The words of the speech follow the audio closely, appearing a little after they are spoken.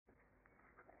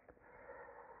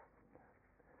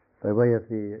By way of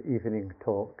the evening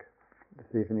talk, this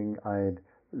evening I'd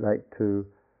like to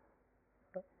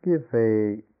give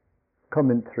a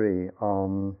commentary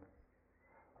on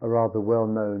a rather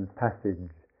well-known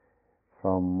passage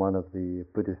from one of the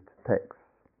Buddhist texts.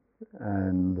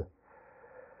 And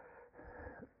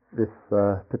this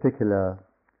particular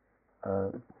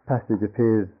passage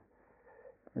appears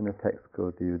in a text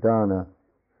called the Udana.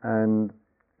 And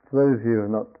for those of you who are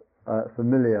not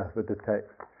familiar with the text,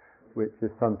 which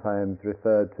is sometimes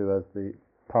referred to as the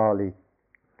Pali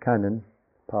Canon,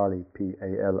 Pali,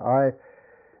 P-A-L-I,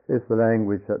 is the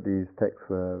language that these texts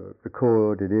were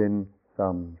recorded in,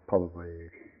 some probably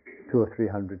 200 or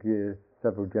 300 years,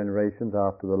 several generations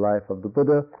after the life of the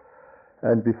Buddha.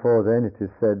 And before then it is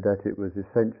said that it was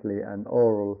essentially an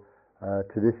oral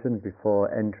tradition before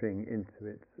entering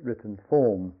into its written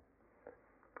form.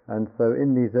 And so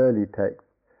in these early texts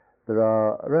there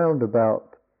are around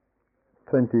about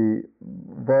 20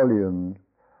 volumes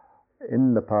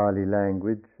in the Pali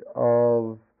language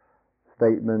of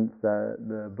statements that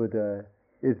the Buddha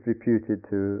is reputed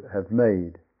to have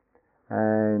made.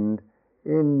 And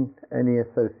in any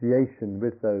association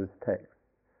with those texts,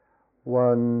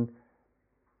 one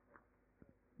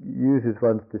uses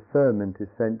one's discernment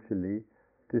essentially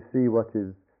to see what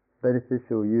is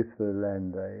beneficial, useful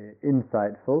and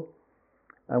insightful.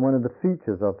 And one of the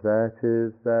features of that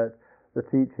is that the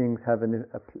teachings have an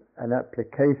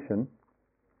application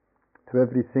to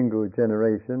every single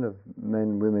generation of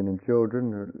men, women and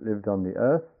children who lived on the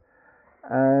earth.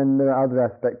 And there are other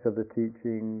aspects of the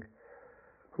teaching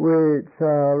which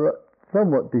are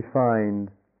somewhat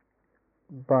defined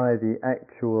by the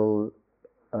actual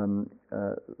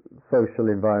social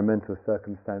environmental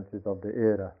circumstances of the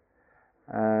era.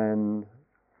 And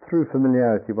through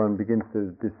familiarity one begins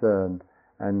to discern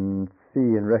and see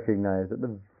and recognize that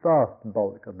the vast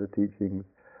bulk of the teachings,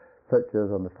 such as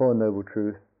on the Four Noble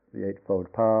Truths, the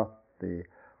Eightfold Path, the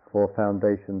Four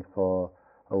Foundations for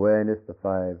Awareness, the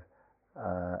Five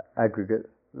Aggregates,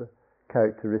 the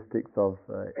characteristics of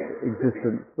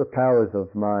existence, the powers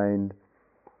of mind,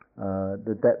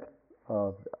 the depth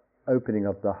of opening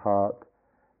of the heart,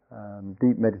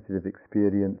 deep meditative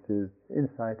experiences,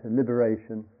 insight and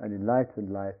liberation, and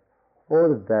enlightened life,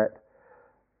 all of that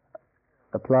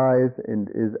applies and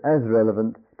is as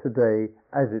relevant today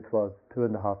as it was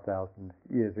 2,500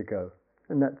 years ago.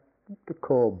 And that's the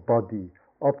core body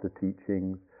of the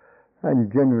teachings,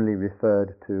 and generally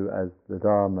referred to as the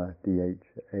Dharma,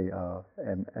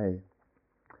 D-H-A-R-M-A.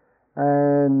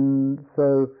 And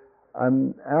so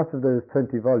out of those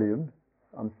 20 volumes,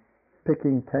 I'm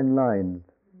picking 10 lines.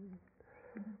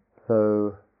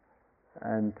 So,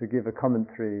 and to give a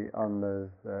commentary on those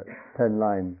 10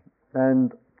 lines.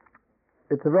 And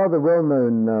it's a rather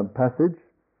well-known passage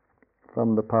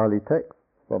from the Pali text,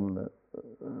 from the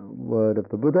word of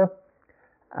the Buddha.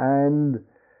 And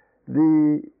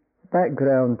the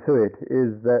background to it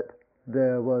is that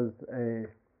there was a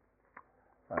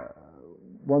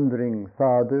wandering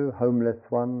sadhu, homeless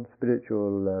one,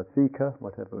 spiritual seeker,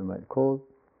 whatever we might call,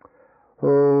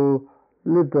 who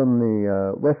lived on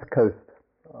the west coast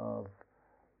of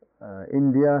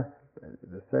India,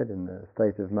 as I said, in the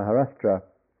state of Maharashtra.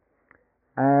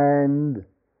 And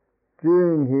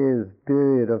during his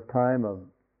period of time of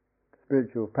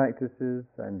spiritual practices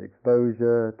and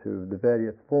exposure to the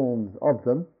various forms of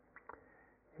them,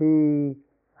 he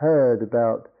heard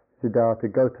about Siddhartha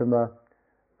Gautama,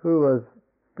 who was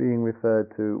being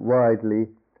referred to widely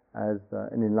as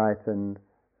an enlightened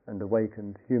and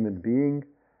awakened human being,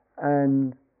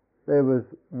 and there was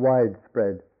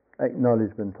widespread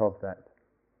acknowledgement of that.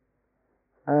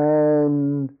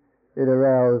 And it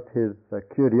aroused his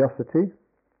curiosity,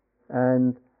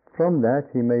 and from that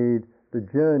he made the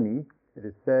journey, it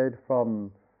is said,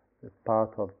 from this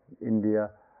part of India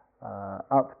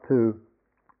up to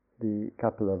the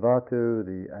Kapilavatthu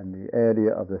and the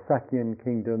area of the Sakyan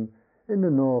kingdom in the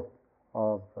north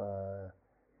of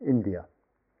India.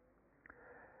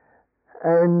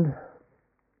 And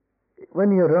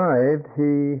when he arrived,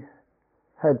 he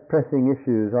had pressing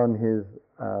issues on his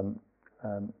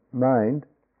mind,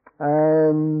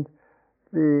 and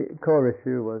the core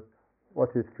issue was,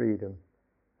 what is freedom?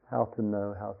 How to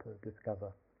know, how to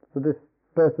discover. So this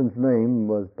person's name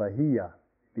was Bahiya,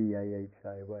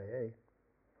 B-A-H-I-Y-A.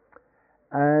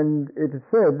 And it is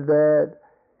said that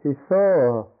he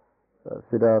saw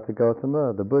Siddhartha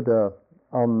Gautama, the Buddha,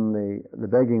 on the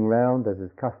begging round, as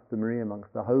is customary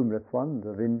amongst the homeless ones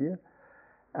of India,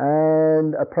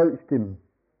 and approached him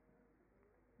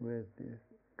with his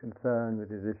concern, with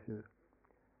his issues.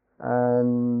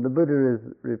 And the Buddha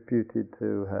is reputed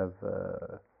to have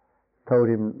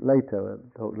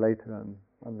talked later,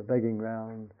 on the begging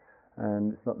round,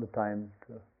 and it's not the time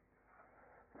to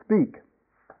speak.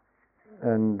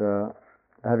 And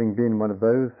having been one of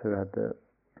those who had the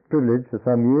privilege for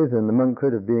some years in the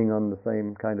monkhood of being on the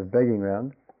same kind of begging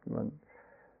round,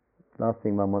 last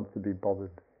thing one wants to be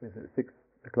bothered with at 6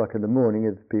 o'clock in the morning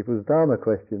is people's Dharma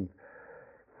questions.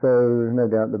 So no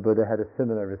doubt the Buddha had a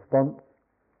similar response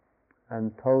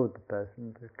and told the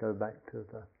person to go back to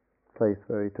the place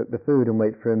where he took the food and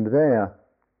wait for him there.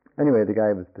 Anyway, the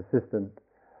guy was persistent,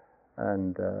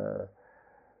 and the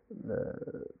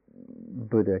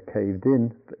Buddha caved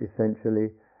in,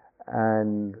 essentially,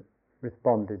 and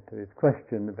responded to his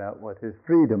question about what is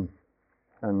freedom.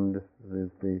 And this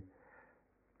is the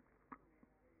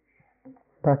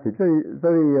passage,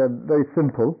 very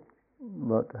simple,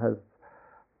 but has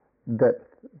depth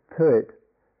to it.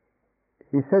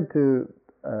 He said to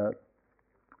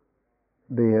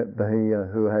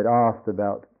Bahiya, who had asked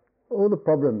about all the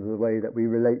problems of the way that we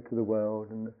relate to the world,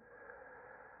 and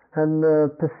the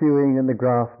pursuing and the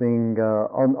grasping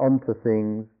onto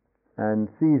things and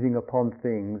seizing upon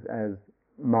things as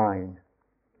mine,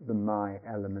 the my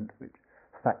element, which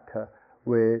factor,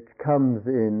 which comes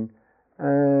in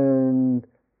and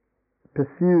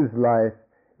pursues life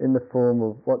in the form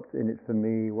of what's in it for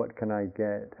me, what can I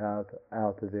get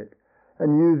out of it,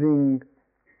 and using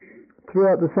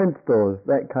throughout the sense doors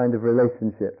that kind of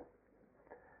relationship.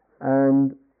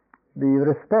 And the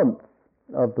response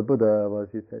of the Buddha was,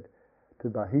 he said to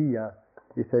Bahiya,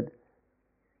 he said,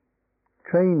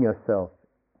 train yourself.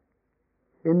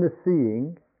 In the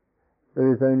seeing,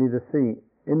 there is only the seen.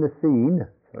 In the seen,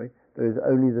 there is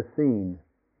only the seen.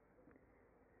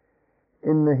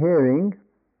 In the hearing,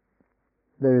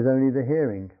 there is only the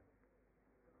hearing.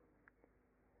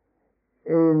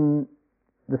 In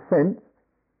the sense,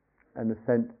 and the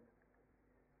sense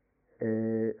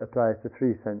applies to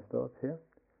 3 sense doors here: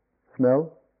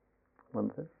 smell,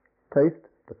 1 sense; taste,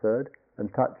 the 3rd;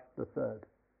 and touch, the 3rd.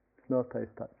 Smell,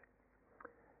 taste, touch.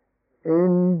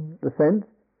 In the sense,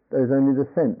 there is only the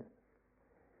sense.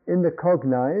 In the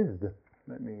cognized,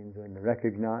 that means in the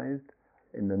recognized,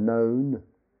 in the known,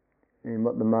 in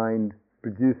what the mind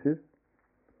produces,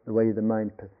 the way the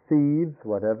mind perceives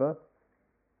whatever,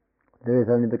 there is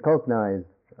only the cognized,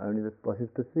 only what is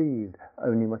perceived,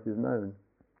 only what is known.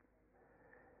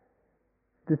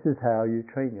 This is how you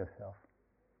train yourself.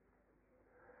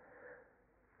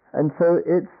 And so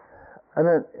it's,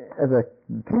 as a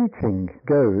teaching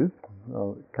goes,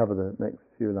 I'll cover the next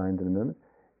few lines in a minute.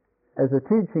 As a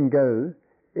teaching goes,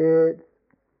 it's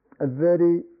a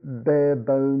very bare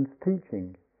bones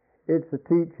teaching. It's a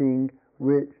teaching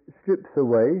which strips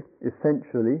away,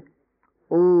 essentially,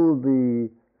 all the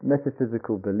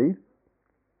metaphysical beliefs,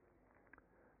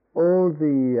 all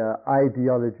the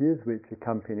ideologies which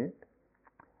accompany it,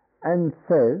 and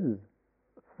says,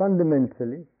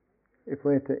 fundamentally, if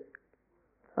we're to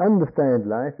understand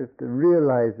life, if to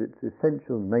realize its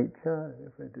essential nature,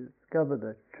 if we discover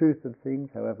the truth of things,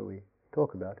 however we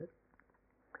talk about it,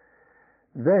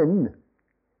 then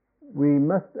we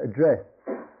must address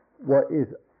what is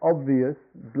obvious,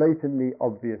 blatantly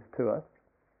obvious to us,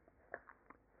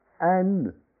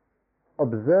 and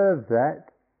observe that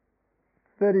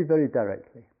very, very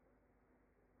directly.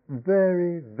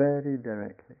 Very, very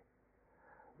directly.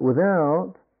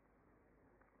 Without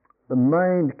the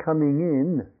mind coming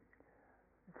in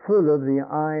full of the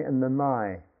I and the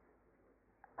my,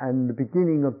 and the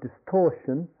beginning of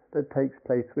distortion that takes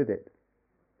place with it.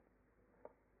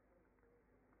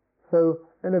 So,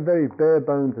 in a very bare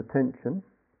bones attention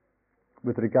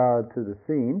with regard to the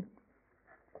scene,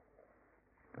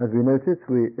 as we notice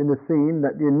in the scene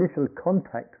that the initial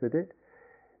contact with it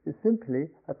is simply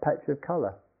a patch of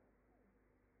colour.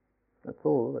 That's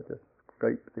all. That just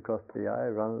scrapes across the eye,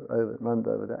 runs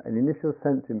over that, an initial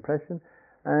sense impression,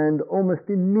 and almost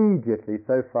immediately,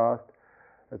 so fast,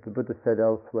 as the Buddha said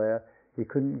elsewhere, he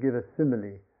couldn't give a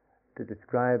simile to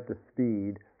describe the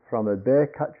speed from a bare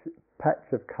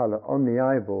patch of colour on the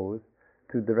eyeballs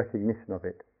to the recognition of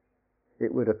it.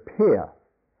 It would appear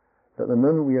that the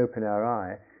moment we open our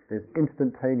eye, there's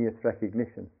instantaneous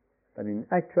recognition. But in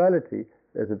actuality,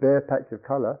 there's a bare patch of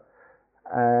colour,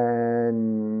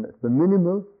 and the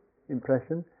minimal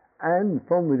impression, and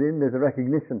from within there's a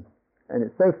recognition. And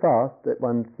it's so fast that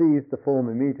one sees the form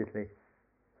immediately.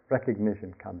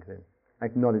 Recognition comes in,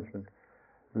 acknowledgement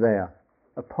there.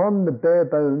 Upon the bare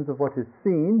bones of what is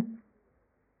seen,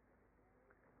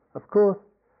 of course,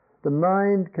 the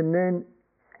mind can then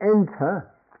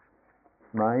enter,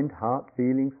 mind, heart,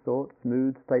 feelings, thoughts,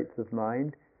 moods, states of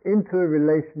mind, into a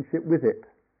relationship with it.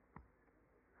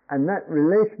 And that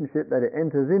relationship that it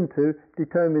enters into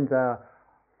determines our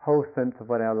whole sense of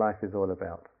what our life is all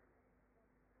about.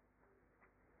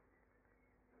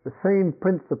 The same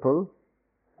principle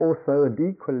also and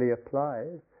equally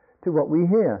applies to what we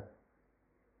hear.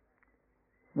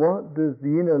 What does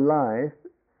the inner life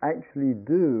actually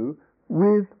do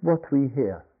with what we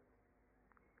hear?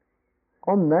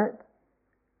 On that,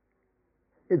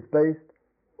 it's based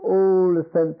all the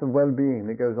sense of well-being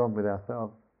that goes on with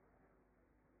ourselves.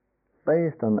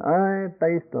 Based on eye,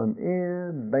 based on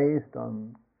ear, based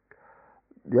on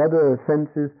the other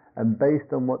senses, and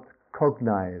based on what's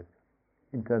cognized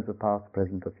in terms of past,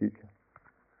 present, or future.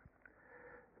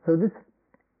 So this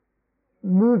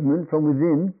movement from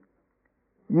within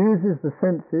uses the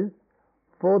senses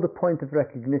for the point of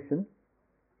recognition,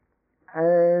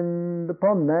 and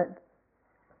upon that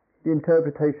the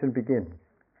interpretation begins.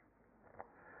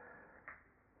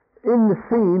 In the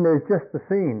scene, there's just the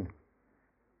scene.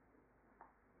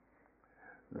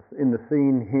 In the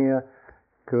scene here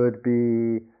could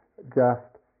be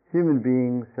just human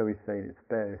beings, shall we say, in its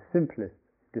very simplest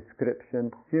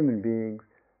description, human beings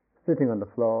sitting on the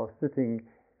floor, sitting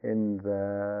in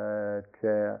the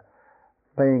chair,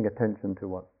 paying attention to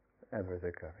whatever is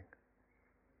occurring.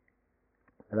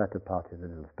 The latter part is a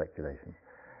little speculation.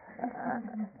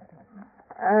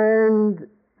 And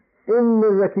in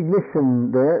the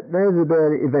recognition there's a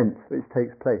very event which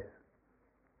takes place.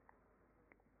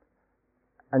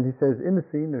 And he says, in the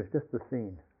scene, there's just the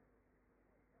scene.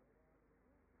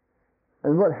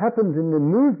 And what happens in the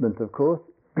movement, of course,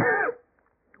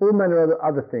 all manner of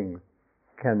other things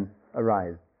can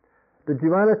arise. The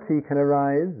duality can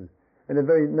arise in a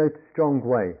very strong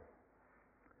way.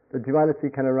 The duality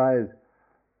can arise,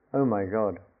 oh my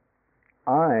God,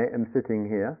 I am sitting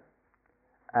here,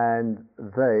 and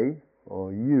they,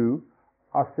 or you,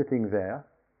 are sitting there,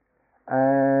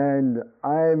 and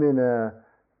I'm in a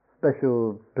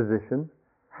special position,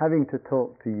 having to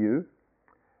talk to you,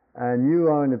 and you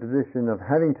are in a position of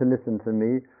having to listen to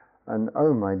me, and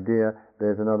oh my dear,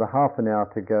 there's another half an hour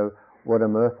to go, what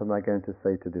on earth am I going to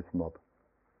say to this mob?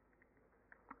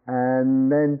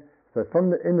 And then, so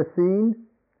in the scene,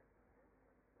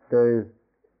 there is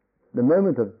the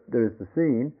moment of, there is the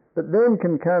scene, but then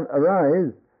can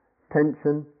arise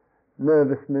tension,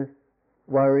 nervousness,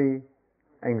 worry,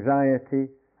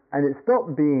 anxiety, and it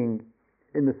stopped being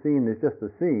in the scene there's just the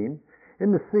scene.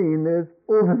 In the scene there's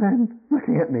all the men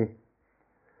looking at me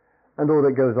and all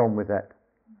that goes on with that.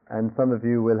 And some of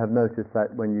you will have noticed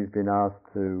that when you've been asked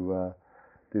to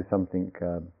do something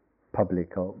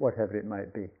public or whatever it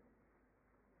might be.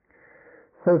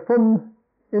 So from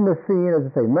in the scene,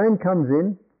 as I say, mind comes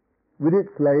in with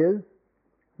its layers,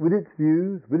 with its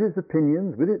views, with its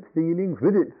opinions, with its feelings,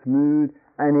 with its mood,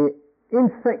 and it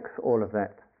infects all of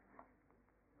that.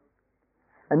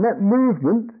 And that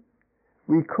movement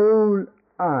we call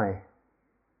I.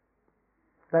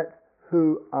 That's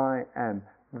who I am.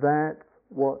 That's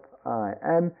what I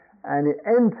am. And it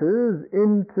enters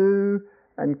into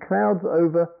and clouds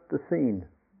over the scene.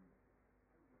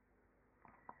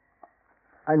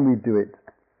 And we do it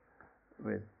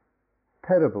with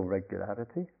terrible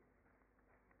regularity.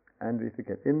 And we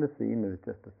forget, in the scene there is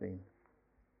just a scene.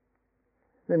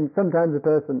 Then sometimes a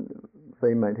person,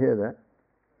 say, might hear that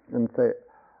and say,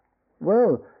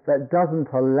 well, that doesn't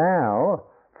allow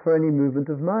for any movement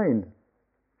of mind.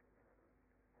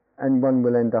 And one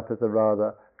will end up as a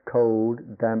rather cold,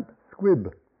 damp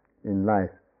squib in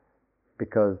life,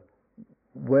 because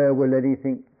where will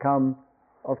anything come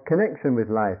of connection with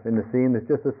life? In the scene, there's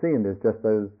just a scene, there's just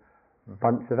those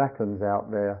bunch of atoms out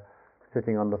there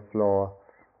sitting on the floor,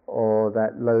 or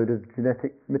that load of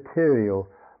genetic material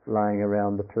lying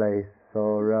around the place,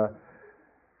 or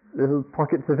little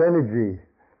pockets of energy,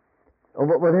 or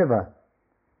whatever.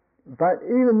 But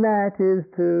even that is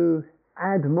to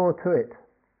add more to it.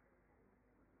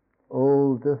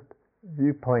 All just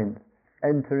viewpoints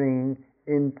entering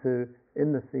into,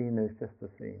 in the scene is just the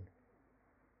scene.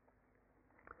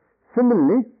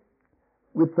 Similarly,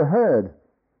 with the herd,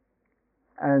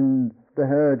 and the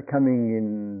herd coming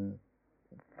in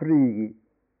three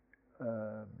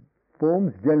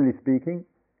forms, generally speaking,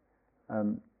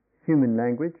 human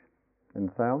language and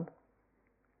sound,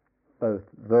 both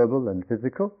verbal and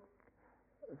physical,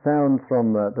 sound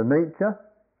from the nature,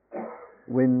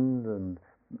 wind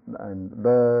and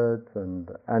birds and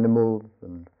animals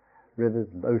and rivers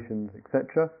and oceans,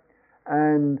 etc.,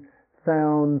 and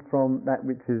sound from that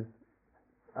which is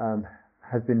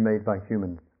has been made by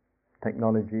humans,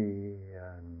 technology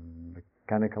and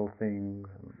mechanical things,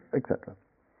 etc.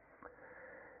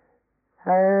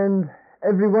 And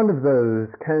every one of those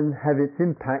can have its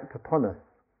impact upon us.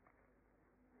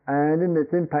 And in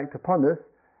its impact upon us,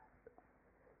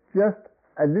 just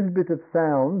a little bit of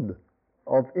sound,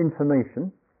 of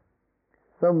information,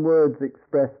 some words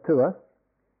expressed to us,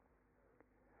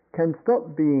 can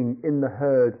stop being in the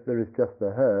herd, there is just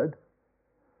the herd,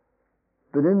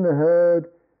 but in the herd,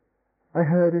 I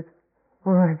heard it,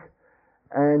 all right,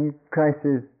 and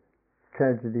crisis,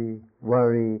 tragedy,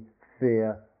 worry,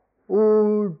 fear,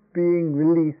 all being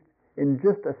released in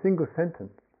just a single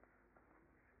sentence.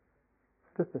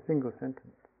 Just a single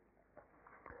sentence.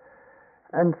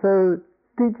 And so,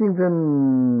 teaching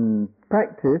them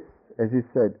practice, as you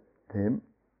said to him,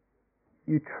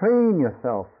 you train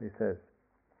yourself, he says,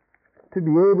 to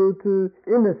be able to,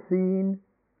 in a scene,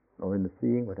 or in the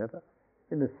seeing, whatever,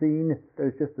 in the scene, there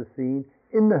is just the scene,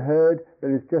 in the herd,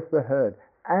 there is just the herd,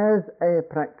 as a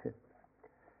practice.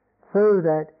 So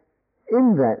that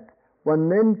in that, one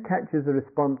then catches the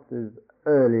responses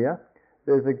earlier,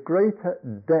 there's a greater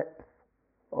depth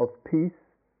of peace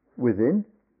within,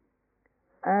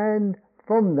 and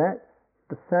from that,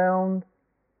 the sound,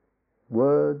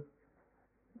 word,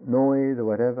 noise, or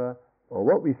whatever, or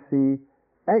what we see,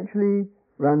 actually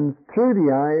runs through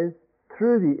the eyes,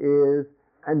 through the ears,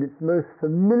 and its most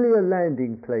familiar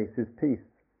landing place is peace.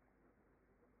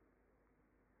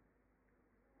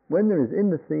 When there is in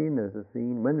the scene, there's a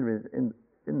scene. When there is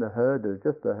in the herd, there's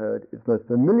just a herd. Its most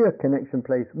familiar connection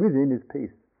place within is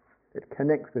peace. It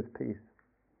connects with peace.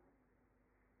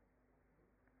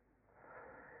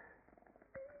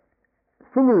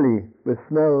 Similarly with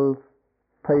smells,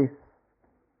 tastes,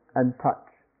 and touch.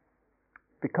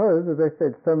 Because, as I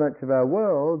said, so much of our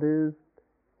world is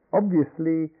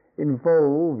obviously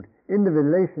involved in the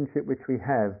relationship which we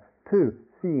have to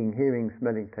seeing, hearing,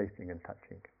 smelling, tasting, and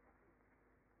touching.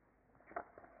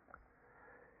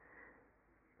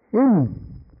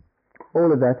 In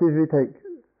all of that, if we take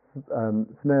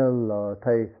smell or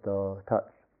taste or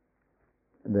touch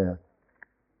there,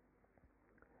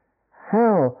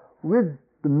 how, with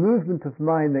the movement of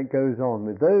mind that goes on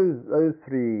with those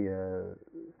three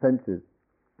senses,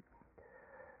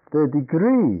 the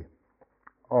degree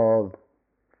of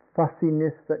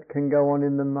fussiness that can go on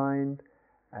in the mind,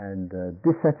 and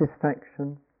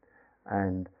dissatisfaction,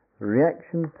 and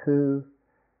reaction to,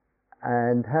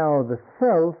 and how the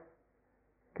self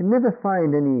can never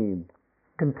find any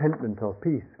contentment or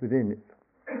peace within it.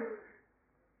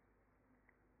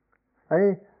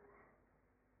 I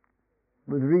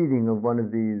was reading of one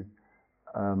of these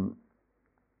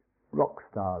rock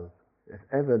stars. If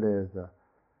ever there's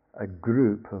a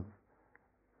group of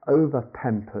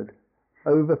over-pampered,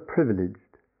 over-privileged,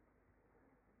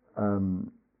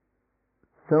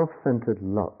 self-centered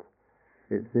lot,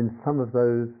 it's in some of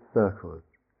those circles.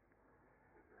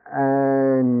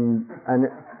 And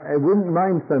I wouldn't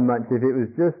mind so much if it was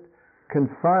just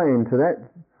confined to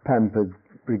that pampered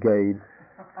brigade,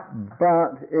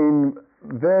 but in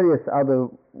various other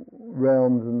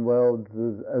realms and worlds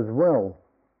as well.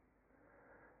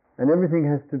 And everything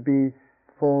has to be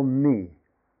for me,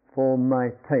 for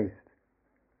my taste.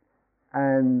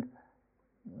 And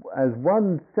as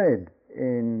one said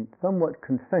in somewhat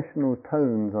confessional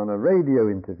tones on a radio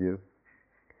interview,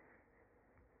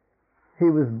 he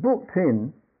was booked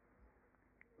in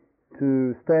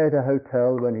to stay at a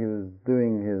hotel when he was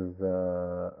doing his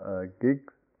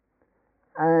gigs,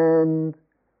 and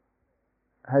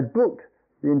had booked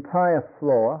the entire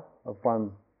floor of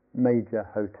one major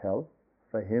hotel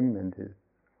for him and his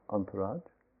entourage.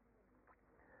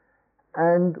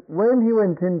 And when he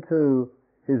went into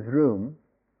his room,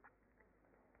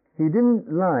 he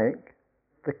didn't like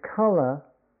the color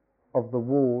of the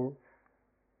wall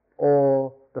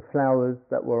or the flowers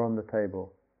that were on the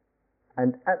table,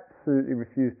 and absolutely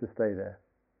refused to stay there.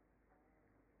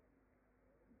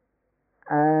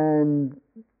 And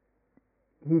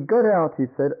he got out, he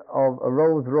said, of a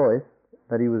Rolls Royce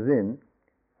that he was in,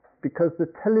 because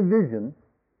the television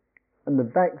and the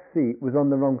back seat was on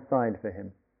the wrong side for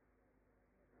him,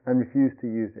 and refused to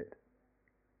use it.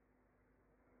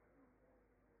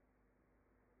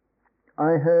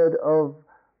 I heard of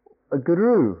a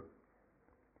guru,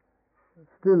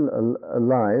 still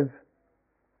alive,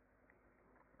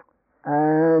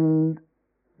 and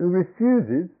who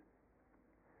refuses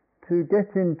to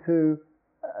get into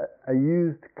a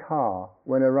used car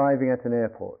when arriving at an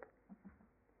airport,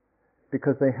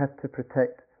 because they have to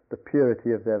protect the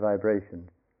purity of their vibrations,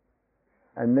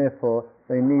 and therefore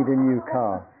they need a new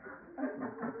car.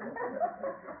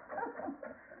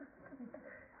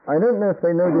 I don't know if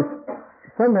they know this.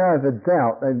 Somehow I have a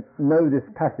doubt they know this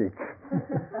passage.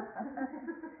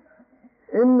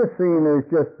 In the scene there is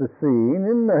just the scene,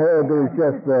 in the herd there is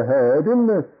just the herd, in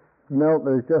the smelt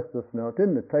there is just the smelt,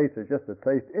 in the taste there is just the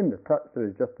taste, in the touch there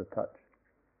is just the touch.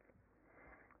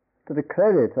 to the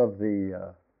credit of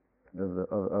the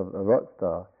rock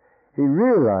star, he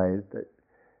realized that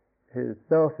his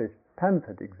selfish,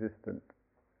 pampered existence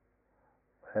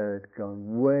had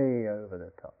gone way over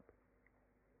the top.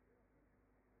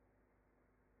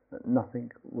 That nothing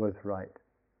was right.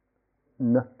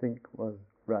 Nothing was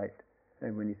right.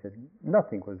 And when he said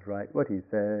nothing was right, what he's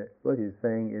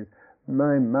saying is,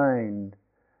 my mind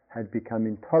had become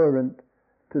intolerant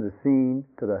to the seen,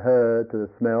 to the heard, to the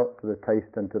smelt, to the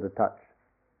taste, and to the touch.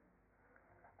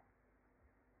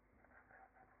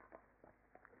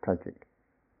 Tragic.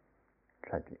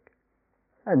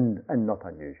 And not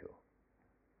unusual.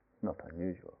 Not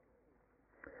unusual.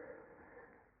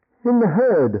 In the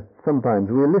herd, sometimes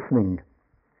we're listening,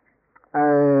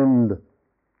 and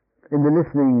in the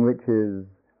listening which is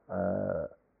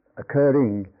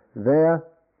occurring there,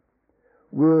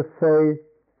 we'll say,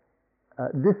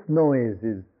 this noise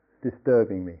is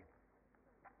disturbing me.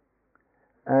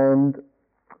 And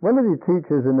one of the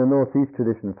teachers in the Northeast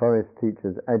tradition, forest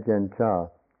teachers, Ajahn Chah,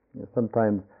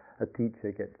 sometimes a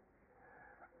teacher gets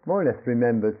more or less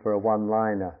remembered for a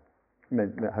one-liner,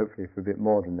 hopefully for a bit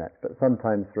more than that, but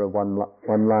sometimes for a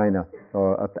one-liner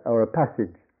or a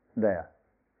passage there.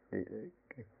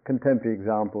 Contemporary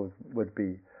examples would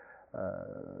be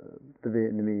the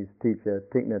Vietnamese teacher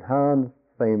Thich Nhat Hanh's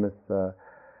famous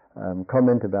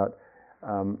comment about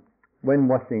when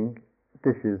washing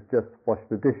dishes, just wash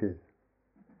the dishes.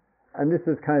 And this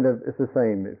is it's the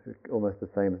same, it's almost the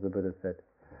same as the Buddha said.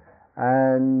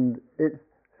 And it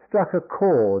struck a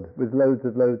chord with loads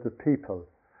of people.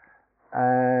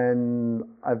 And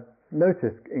I've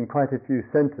noticed in quite a few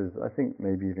centres, I think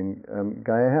maybe even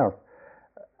Gaia House,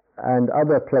 and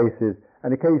other places,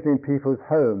 and occasionally in people's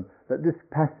home, that this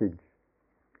passage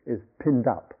is pinned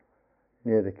up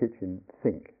near the kitchen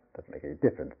sink. Doesn't make any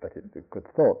difference, but it's a good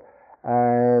thought.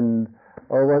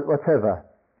 Or whatever.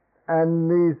 And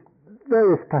these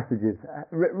various passages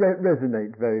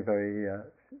resonate very, very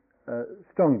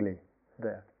strongly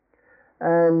there.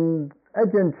 And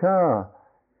Ajahn Chah,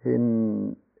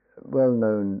 in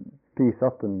well-known piece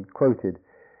often quoted,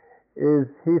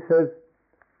 he says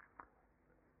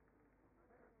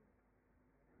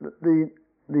that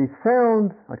the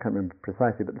sound, I can't remember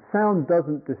precisely, but the sound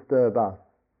doesn't disturb us,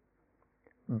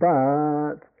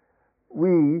 but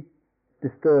we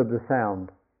disturb the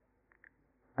sound,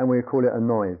 and we call it a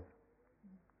noise.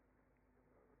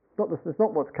 It's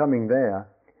not what's coming there.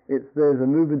 There's a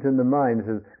movement in the mind that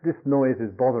says, this noise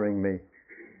is bothering me.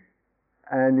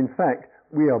 And in fact,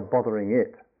 we are bothering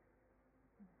it.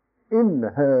 In the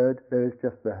herd, there is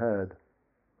just the herd.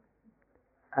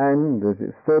 And as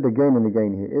it's said again and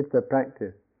again here, it's a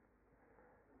practice.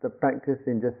 It's a practice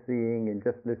in just seeing, in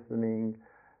just listening,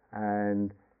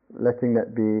 and letting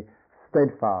that be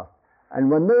steadfast. And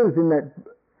one knows in that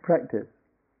practice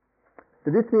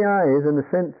that if the eyes and the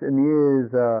sense and the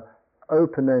ears are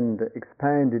open and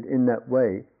expanded in that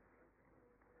way,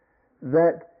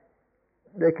 that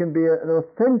there can be an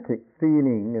authentic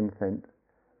feeling and sense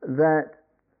that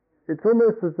it's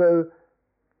almost as though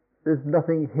there's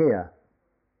nothing here.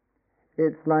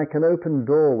 It's like an open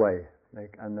doorway,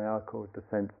 and they are called the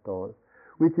sense doors,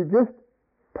 which it just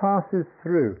passes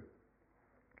through.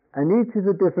 And each is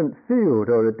a different field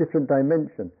or a different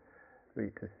dimension.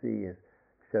 To see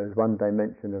shows one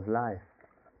dimension of life.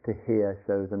 To hear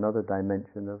shows another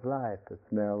dimension of life. To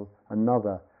smell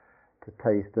another. To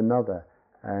taste another.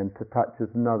 And to touch is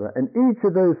another. And each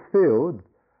of those fields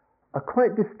are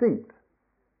quite distinct.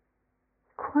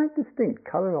 Quite distinct.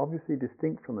 Colour obviously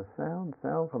distinct from a sound,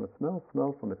 sound from a smell,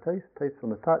 smell from a taste, taste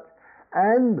from a touch.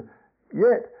 And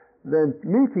yet the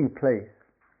meeting place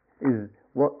is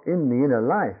what in the inner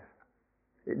life.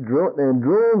 They're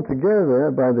drawn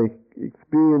together by the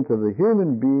experience of the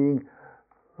human being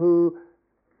who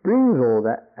brings all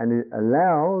that, and it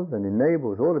allows and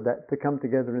enables all of that to come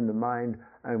together in the mind,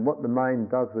 and what the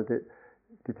mind does with it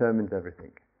determines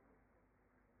everything.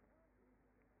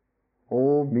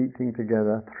 All meeting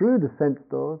together through the sense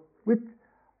doors, which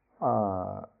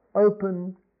are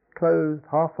open, closed,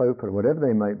 half open, whatever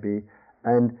they might be,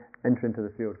 and enter into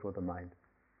the field for the mind.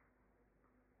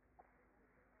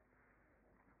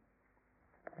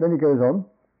 Then he goes on.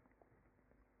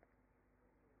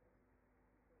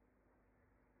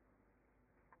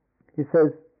 He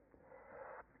says,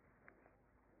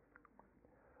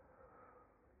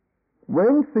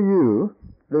 when for you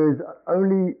there is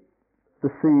only the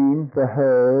seen, the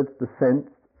heard, the sense,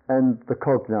 and the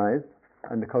cognized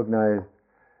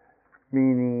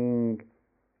meaning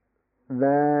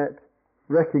that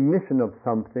recognition of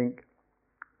something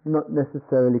not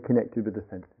necessarily connected with the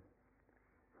senses.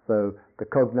 So the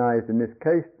cognized in this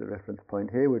case, the reference point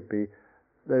here would be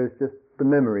there is just the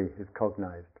memory is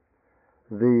cognized,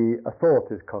 a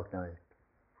thought is cognized,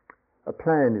 a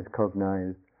plan is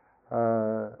cognized,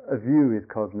 a view is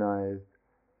cognized,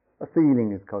 a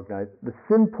feeling is cognized. The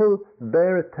simple,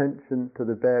 bare attention to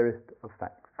the barest of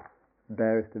facts,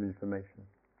 barest of information.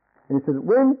 And he says,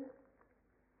 when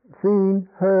seen,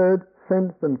 heard,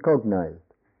 sensed and cognized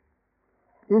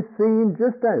is seen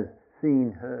just as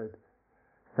seen, heard,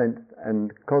 sensed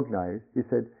and cognized, he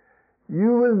said,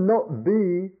 you will not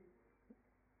be,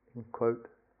 quote,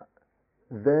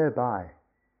 thereby.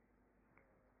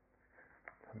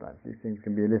 Sometimes these things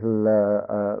can be a little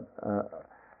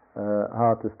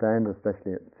hard to stand,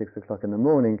 especially at 6 o'clock in the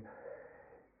morning.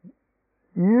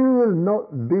 You will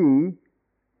not be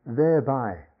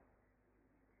thereby.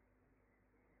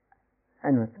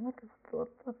 And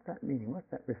what's that meaning? What's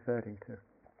that referring to?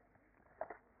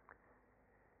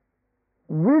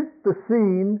 With the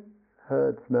seen,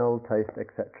 heard, smelled, taste,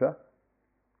 etc.,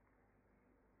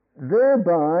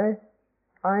 thereby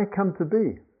I come to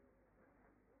be.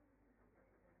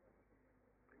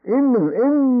 In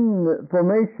the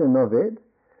formation of it,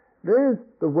 there's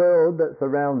the world that's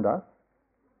around us,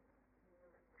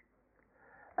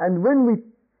 and when we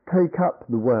take up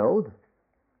the world,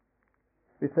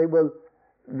 we say, well,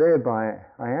 thereby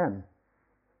I am.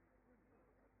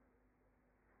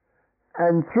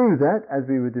 And through that, as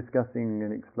we were discussing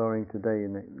and exploring today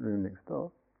in the room next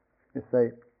door, you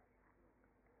say,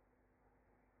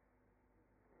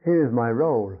 here is my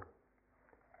role,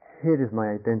 here is my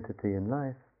identity in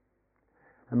life.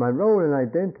 And my role and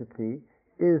identity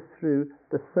is through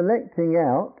the selecting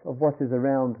out of what is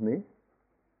around me.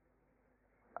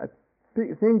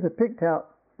 Things are picked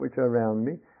out which are around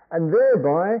me, and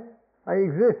thereby I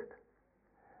exist.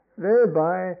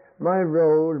 Thereby my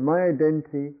role, my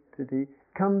identity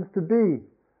comes to be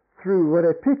through what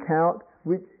I pick out,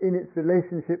 which in its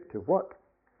relationship to what?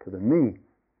 To the me,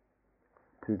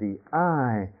 to the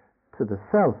I, to the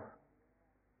self.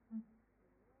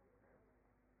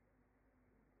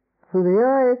 So the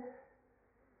I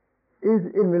is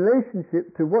in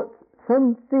relationship to what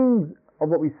some things of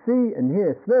what we see and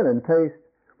hear, smell and taste,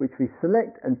 which we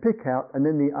select and pick out, and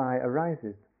then the I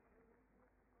arises.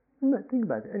 Think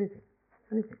about it, anything.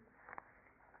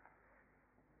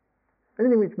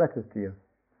 Anything which matters to you,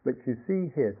 which you see,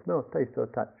 hear, smell, taste or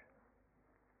touch.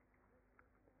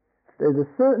 There's a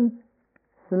certain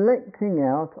selecting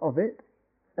out of it,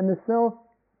 and the self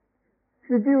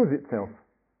reveals itself.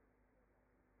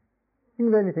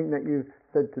 Think of anything that you've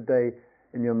said today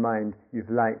in your mind you've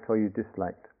liked or you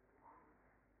disliked.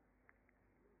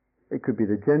 It could be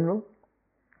the general.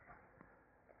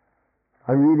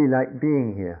 I really like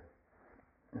being here.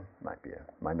 Might be a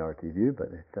minority view, but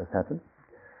it does happen.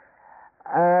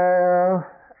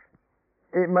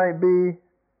 It might be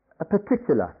a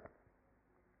particular,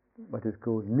 what is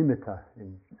called nimitta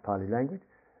in Pali language.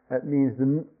 That means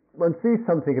one sees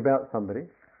something about somebody,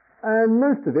 and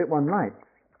most of it one likes.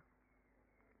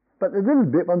 But the little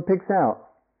bit one picks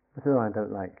out, I say, oh, I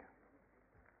don't like.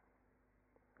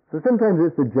 So sometimes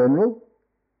it's the general,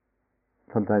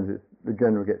 sometimes the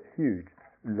general gets huge.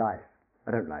 Life.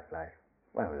 I don't like life.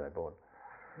 Why was I born?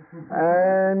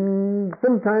 And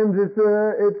sometimes it's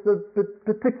the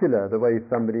particular, the way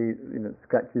somebody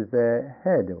scratches their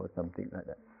head or something like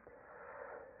that.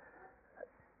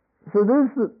 So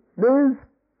there's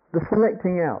the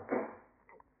selecting out.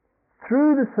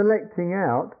 Through the selecting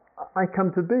out, I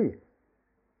come to be.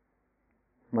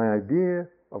 My idea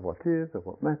of what is, of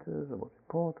what matters, of what's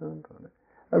important,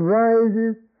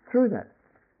 arises through that.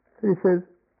 So he says,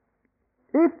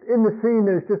 if in the seen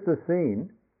there's just a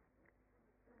seen,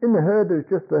 in the heard there's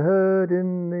just the heard,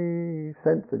 in the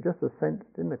sense there's just the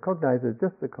sensed, in the cognized there's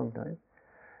just the cognized,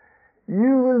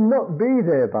 you will not be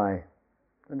thereby.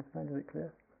 Understand? Is it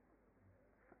clear?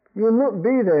 You will not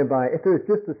be thereby if there's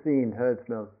just a seen, heard,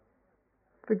 smelled.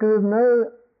 Because there's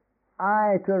no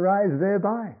I to arise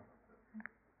thereby.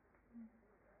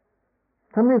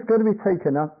 Something's got to be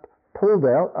taken up, pulled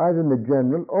out, either in the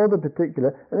general or the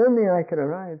particular, and then the I can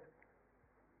arise.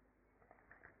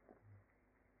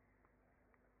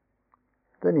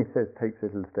 Then he says, takes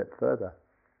it a little step further.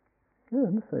 Yeah, I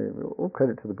must say, all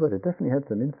credit to the Buddha. Definitely had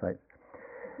some insight.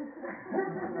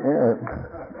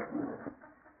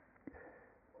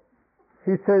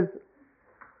 He says,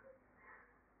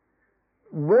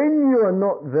 when you are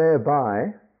not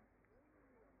thereby,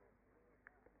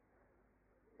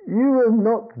 you will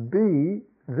not be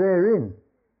therein.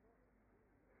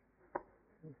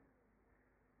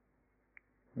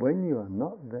 When you are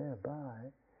not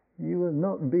thereby, you will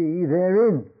not be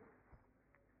therein.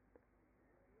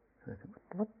 So I said,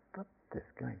 what's this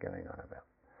guy going on about?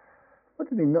 What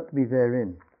does it mean not to be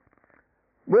therein?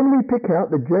 When we pick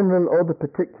out the general or the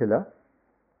particular,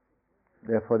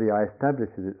 therefore the I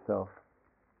establishes itself.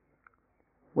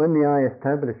 When the I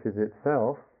establishes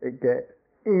itself, it gets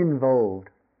involved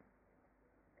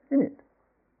in it.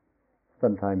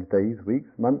 Sometimes days,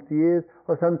 weeks, months, years,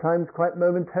 or sometimes quite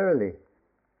momentarily.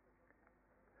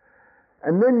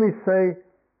 And then we say,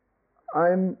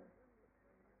 I'm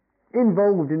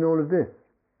involved in all of this.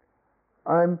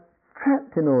 I'm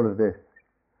trapped in all of this.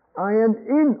 I am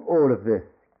in all of this.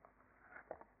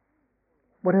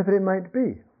 Whatever it might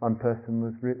be. One person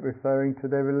was referring to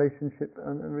their relationship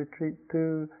and retreat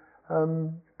to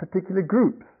particular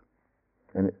groups.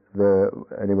 And it's there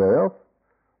anywhere else,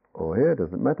 or here,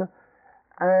 doesn't matter.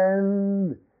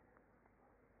 And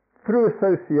through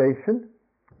association,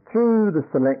 through the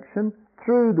selection,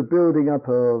 through the building up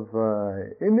of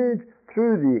image,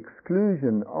 through the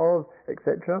exclusion of,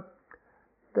 etc.,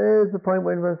 there's the point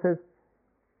when one says,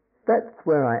 that's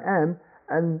where I am,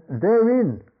 and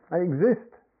therein I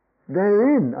exist.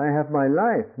 Therein I have my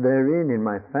life. Therein in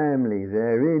my family.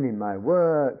 Therein in my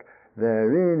work.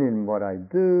 Therein in what I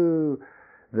do.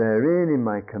 Therein in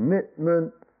my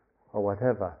commitment, or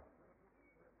whatever.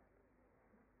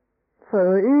 So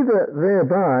either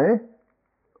thereby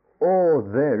or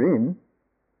therein,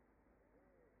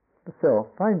 the self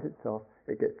finds itself,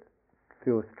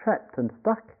 feels trapped and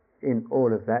stuck in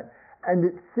all of that, and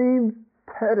it seems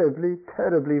terribly,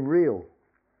 terribly real.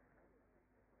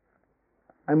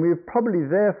 And we've probably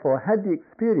therefore had the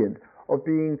experience of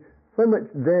being so much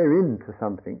therein to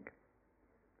something,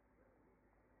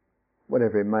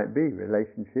 whatever it might be,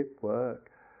 relationship, work,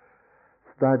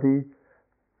 study,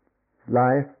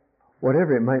 life,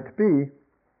 whatever it might be,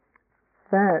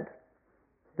 that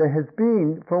there has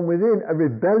been from within a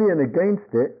rebellion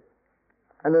against it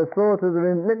and a thought of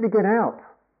let me get out.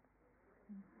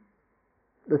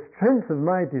 The strength of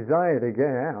my desire to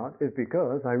get out is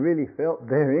because I really felt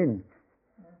therein.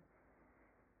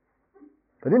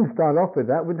 If I didn't start off with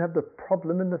that, I wouldn't have the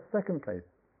problem in the second place.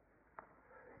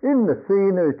 In the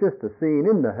seen, there is just the seen.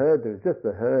 In the heard, there is just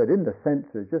the heard. In the sense,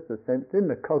 there is just the sense. In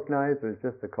the cognized, there is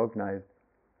just the cognized.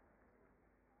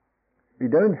 You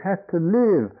don't have to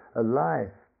live a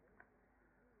life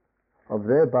of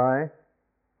thereby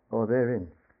or therein.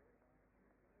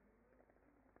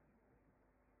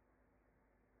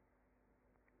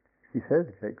 He says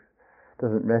it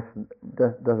doesn't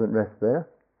rest there.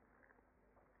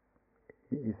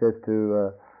 He says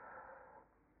to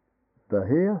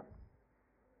Bahiya,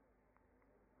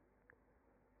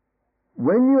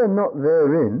 when you are not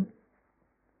therein,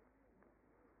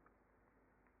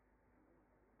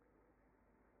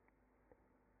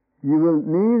 you will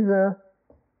neither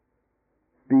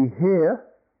be here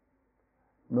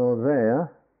nor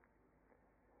there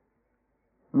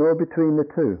nor between the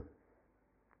two.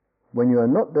 When you are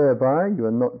not thereby, you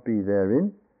will not be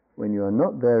therein. When you are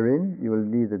not therein, you will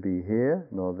neither be here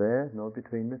nor there nor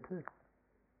between the two.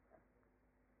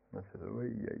 I said, oh,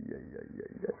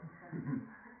 yeah.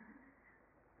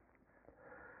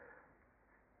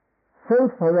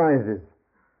 Self arises,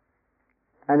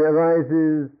 and it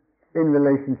arises in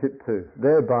relationship to.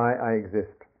 Thereby I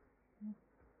exist.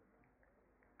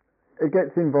 It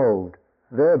gets involved.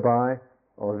 Thereby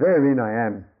or therein I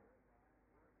am.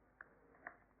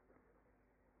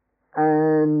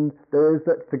 And there is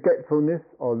that forgetfulness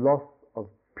or loss of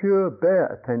pure bare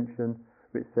attention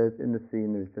which says in the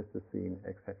seen there is just the seen,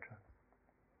 etc.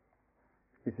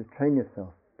 You should train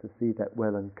yourself to see that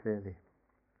well and clearly.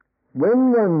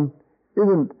 When one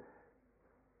isn't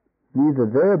neither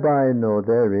thereby nor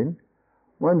therein,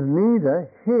 one's neither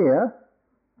here,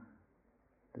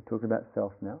 to talk about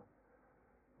self now,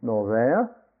 nor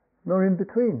there, nor in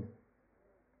between.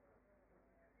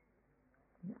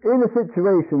 In a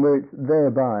situation where it's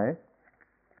thereby,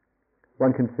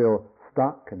 one can feel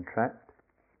stuck and trapped,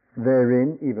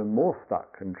 therein even more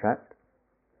stuck and trapped,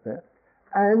 there.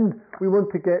 And we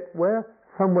want to get where?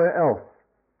 Somewhere else.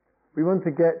 We want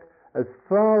to get as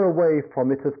far away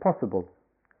from it as possible.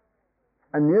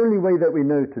 And the only way that we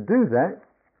know to do that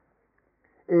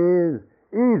is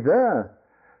either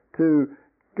to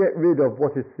get rid of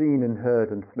what is seen and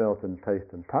heard and smelt and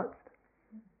tasted and touched.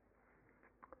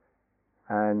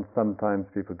 And sometimes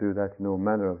people do that in all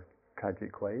manner of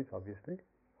tragic ways, obviously.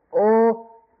 Or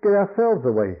get ourselves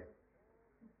away.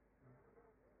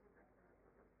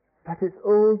 But it's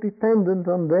all dependent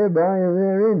on thereby and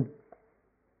therein.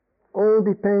 All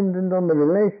dependent on the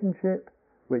relationship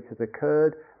which has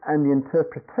occurred and the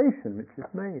interpretation which is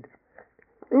made.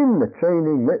 In the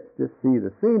training, let's just see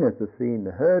the seen as the seen,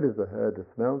 the heard as the heard, the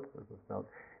smelt as the smelt.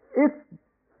 If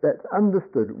that's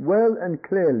understood well and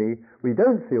clearly, we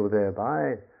don't feel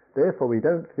thereby, therefore we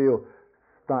don't feel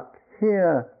stuck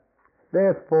here,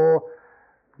 therefore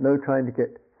no trying to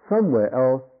get somewhere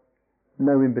else,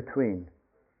 no in between.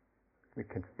 We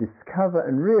can discover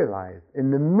and realize in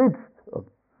the midst of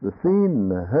the seen,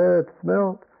 the heard,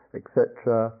 smelt,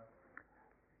 etc.,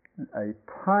 a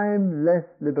timeless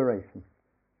liberation.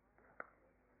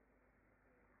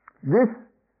 This,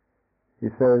 he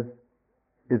says,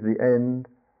 is the end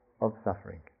of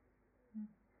suffering.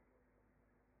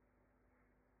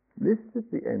 This is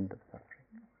the end of suffering.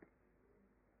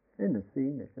 In the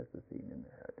seen, it's just the seen. In the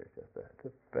heard, it's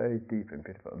just very deep and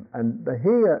beautiful. And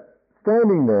Bahiya,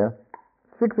 standing there,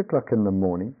 6 o'clock in the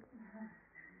morning,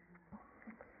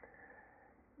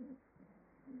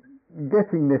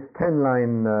 getting this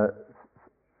 10-line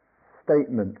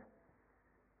statement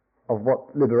of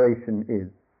what liberation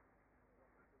is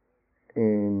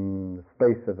in the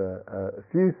space of a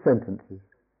few sentences,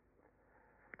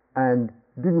 and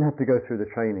didn't have to go through the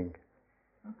training,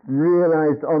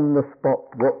 realized on the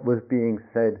spot what was being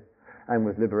said and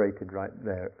was liberated right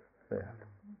there.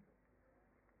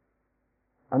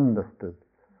 Understood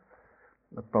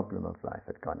the problem of life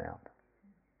had gone out,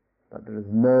 but there is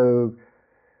no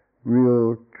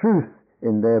real truth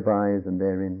in therebys and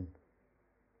therein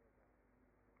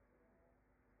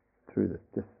through this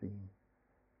just seeing,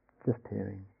 just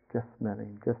hearing, just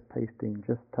smelling, just tasting,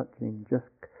 just touching, just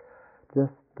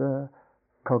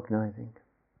cognizing.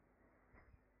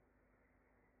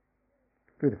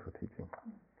 Beautiful teaching.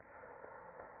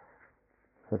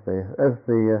 As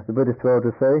the Buddhist world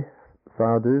would say,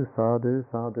 sadhu, sadhu,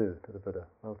 sadhu to the Buddha.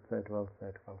 Well said, well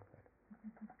said, well said.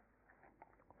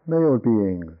 May all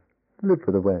beings live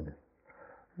with awareness.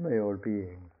 May all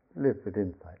beings live with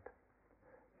insight.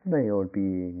 May all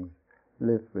beings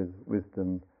live with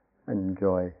wisdom and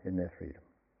joy in their freedom.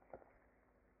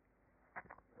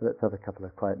 So let's have a couple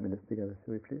of quiet minutes together,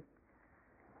 shall we please?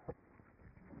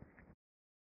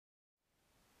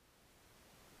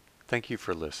 Thank you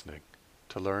for listening.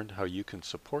 To learn how you can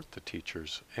support the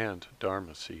teachers and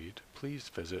Dharma Seed, please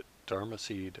visit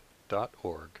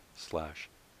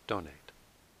dharmaseed.org/donate.